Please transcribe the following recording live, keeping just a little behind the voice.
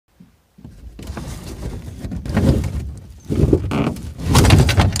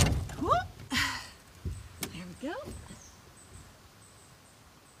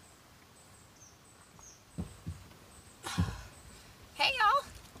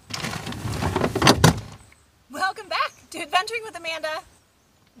To Adventuring with Amanda.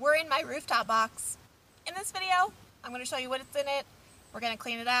 We're in my rooftop box. In this video, I'm going to show you what's in it. We're going to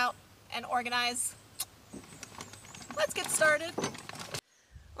clean it out and organize. Let's get started.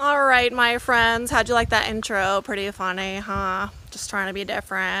 All right, my friends, how'd you like that intro? Pretty funny, huh? Just trying to be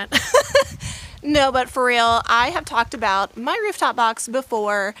different. No, but for real, I have talked about my rooftop box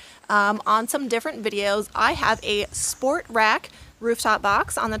before on some different videos. I have a Sportrack rooftop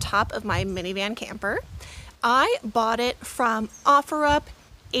box on the top of my minivan camper. I bought it from OfferUp,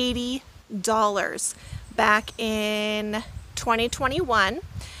 $80 back in 2021,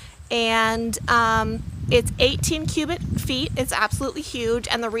 and it's 18 cubic feet. It's absolutely huge,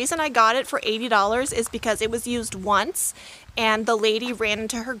 and the reason I got it for $80 is because it was used once and the lady ran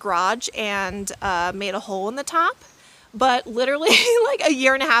into her garage and made a hole in the top. But literally like a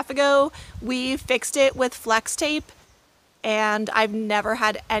year and a half ago, we fixed it with flex tape, and I've never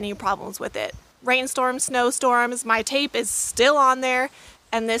had any problems with it. Rainstorms, snowstorms, my tape is still on there,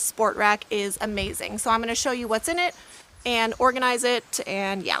 and this sport rack is amazing. So I'm going to show you what's in it and organize it,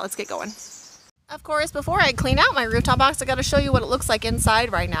 and yeah, let's get going. Of course, before I clean out my rooftop box, I got to show you what it looks like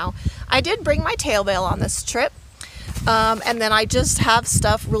inside right now. I did bring my tail veil on this trip, and then I just have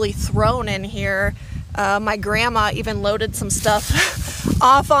stuff really thrown in here. My grandma even loaded some stuff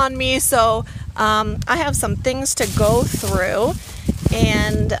off on me, so I have some things to go through.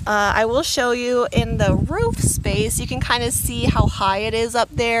 And I will show you in the roof space. You can kind of see how high it is up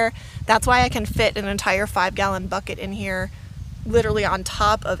there. That's why I can fit an entire 5-gallon bucket in here, literally on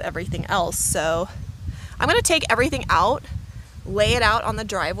top of everything else. So I'm going to take everything out, lay it out on the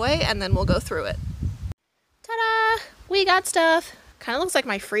driveway, and then we'll go through it. Ta-da! We got stuff. Kind of looks like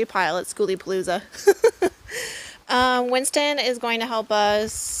my free pile at Schoolie Palooza. Winston is going to help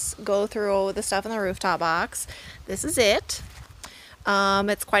us go through the stuff in the rooftop box. This is it.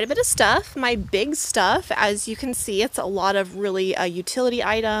 It's quite a bit of stuff. My big stuff, as you can see, it's a lot of really utility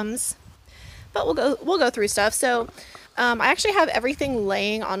items, but we'll go through stuff. So I actually have everything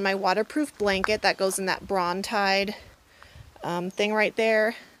laying on my waterproof blanket that goes in that Bron-Tide thing right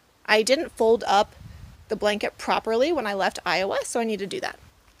there. I didn't fold up the blanket properly when I left Iowa, so I need to do that.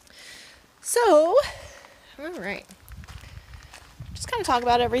 So, all right. Just kind of talk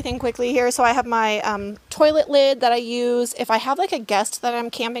about everything quickly here. So I have my toilet lid that I use if I have like a guest that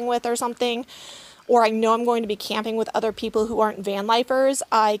I'm camping with or something, or I know I'm going to be camping with other people who aren't van lifers.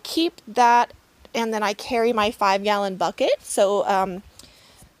 I keep that, and then I carry my 5-gallon bucket, so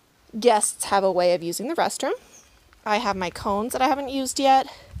guests have a way of using the restroom. I have my cones that I haven't used yet.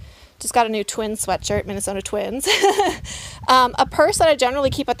 Just got a new twin sweatshirt, Minnesota Twins. A purse that I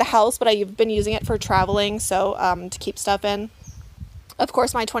generally keep at the house, but I've been using it for traveling, so to keep stuff in. Of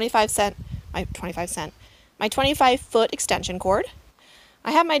course, my 25-foot extension cord.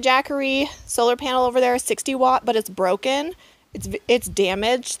 I have my Jackery solar panel over there, 60 watt, but it's broken. It's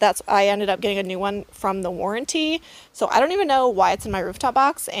damaged. I ended up getting a new one from the warranty. So I don't even know why it's in my rooftop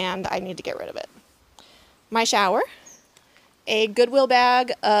box, and I need to get rid of it. My shower. A Goodwill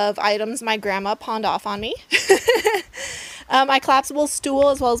bag of items my grandma pawned off on me. My collapsible stool,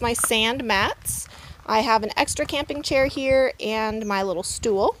 as well as my sand mats. I have an extra camping chair here and my little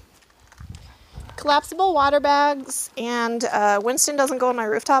stool. Collapsible water bags, and Winston doesn't go in my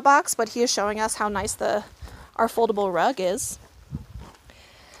rooftop box, but he is showing us how nice our foldable rug is.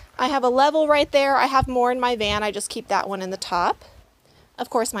 I have a level right there. I have more in my van. I just keep that one in the top. Of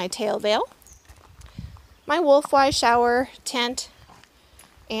course, my tail veil. My Wolfwise shower tent,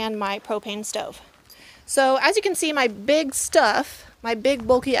 and my propane stove. So as you can see, my big stuff, my big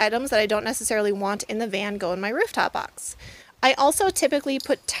bulky items that I don't necessarily want in the van, go in my rooftop box. I also typically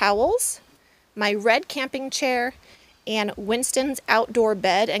put towels, my red camping chair, and Winston's outdoor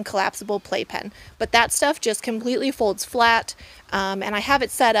bed and collapsible playpen. But that stuff just completely folds flat, and I have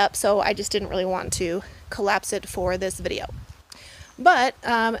it set up, so I just didn't really want to collapse it for this video. But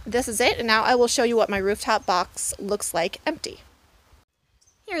this is it, and now I will show you what my rooftop box looks like empty.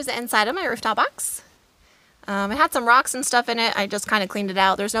 Here's the inside of my rooftop box. It had some rocks and stuff in it. I just kind of cleaned it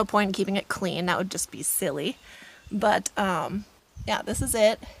out. There's no point in keeping it clean. That would just be silly. But yeah, this is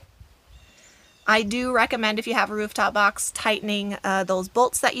it. I do recommend, if you have a rooftop box, tightening those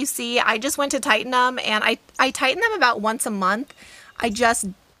bolts that you see. I just went to tighten them, and I tighten them about once a month. I just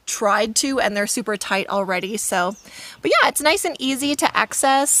tried to, and they're super tight already. So, but yeah, it's nice and easy to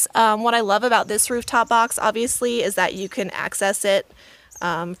access. What I love about this rooftop box, obviously, is that you can access it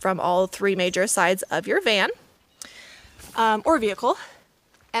from all 3 major sides of your van or vehicle.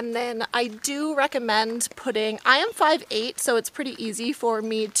 And then I do recommend I am 5'8", so it's pretty easy for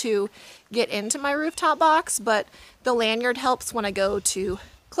me to get into my rooftop box, but the lanyard helps when I go to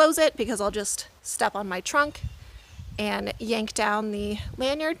close it, because I'll just step on my trunk and yank down the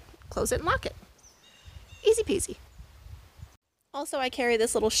lanyard, close it and lock it. Easy peasy. Also, I carry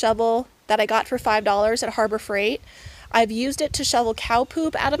this little shovel that I got for $5 at Harbor Freight. I've used it to shovel cow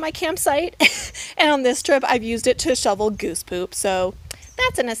poop out of my campsite, and on this trip I've used it to shovel goose poop, so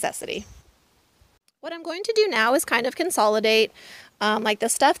that's a necessity. What I'm going to do now is kind of consolidate, like the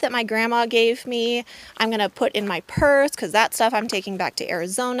stuff that my grandma gave me, I'm going to put in my purse because that stuff I'm taking back to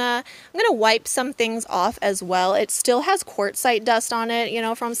Arizona. I'm going to wipe some things off as well. It still has quartzite dust on it, you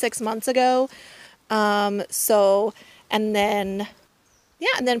know, from 6 months ago. And then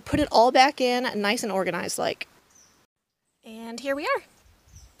put it all back in nice and organized like. And here we are.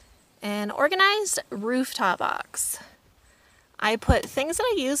 An organized rooftop box. I put things that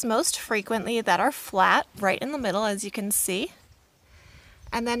I use most frequently that are flat right in the middle, as you can see.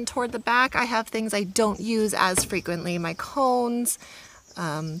 And then toward the back, I have things I don't use as frequently. My cones,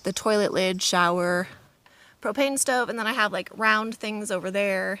 the toilet lid, shower, propane stove, and then I have like round things over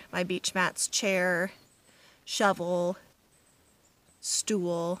there. My beach mats, chair, shovel,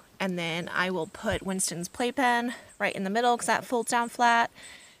 stool, and then I will put Winston's playpen right in the middle because that folds down flat,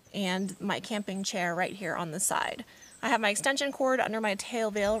 and my camping chair right here on the side. I have my extension cord under my tail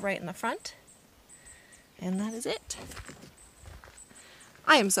veil right in the front, and that is it.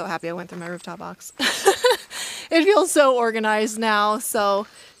 I am so happy I went through my rooftop box. It feels so organized now, so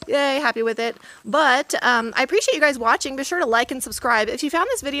yay, happy with it. But I appreciate you guys watching. Be sure to like and subscribe. If you found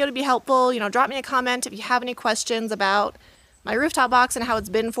this video to be helpful, you know, drop me a comment if you have any questions about my rooftop box and how it's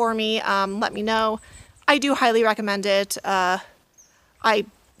been for me. Let me know. I do highly recommend it.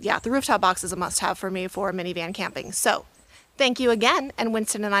 Yeah, the rooftop box is a must-have for me for minivan camping. So thank you again, and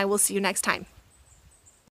Winston and I will see you next time.